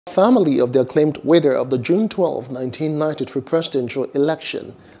Family of the acclaimed winner of the June 12, 1993 presidential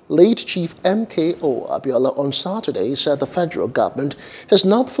election, late Chief MKO Abiola, on Saturday said the federal government has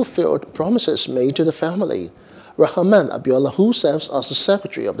not fulfilled promises made to the family. Rahman Abiola, who serves as the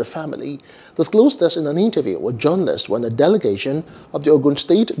secretary of the family, disclosed this in an interview with journalists when a delegation of the Ogun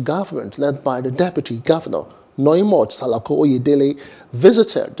State government led by the deputy governor, Noimot Salako Oyedele,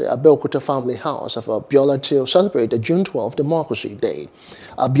 visited the Abeokuta family house of Abiola to celebrate the June 12 Democracy Day.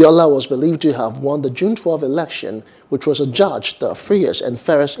 Abiola was believed to have won the June 12 election, which was adjudged the freest and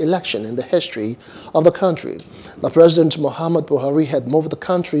fairest election in the history of the country. The President Muhammad Buhari had moved the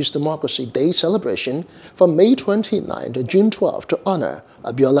country's Democracy Day celebration from May 29 to June 12 to honor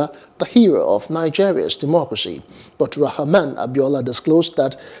Abiola, the hero of Nigeria's democracy. But Rahman Abiola disclosed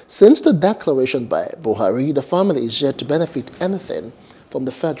that since the declaration by Buhari, the family is yet to benefit anything from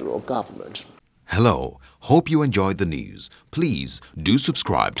the federal government. Hello, hope you enjoyed the news. Please do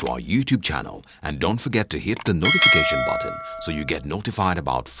subscribe to our YouTube channel and don't forget to hit the notification button so you get notified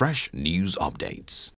about fresh news updates.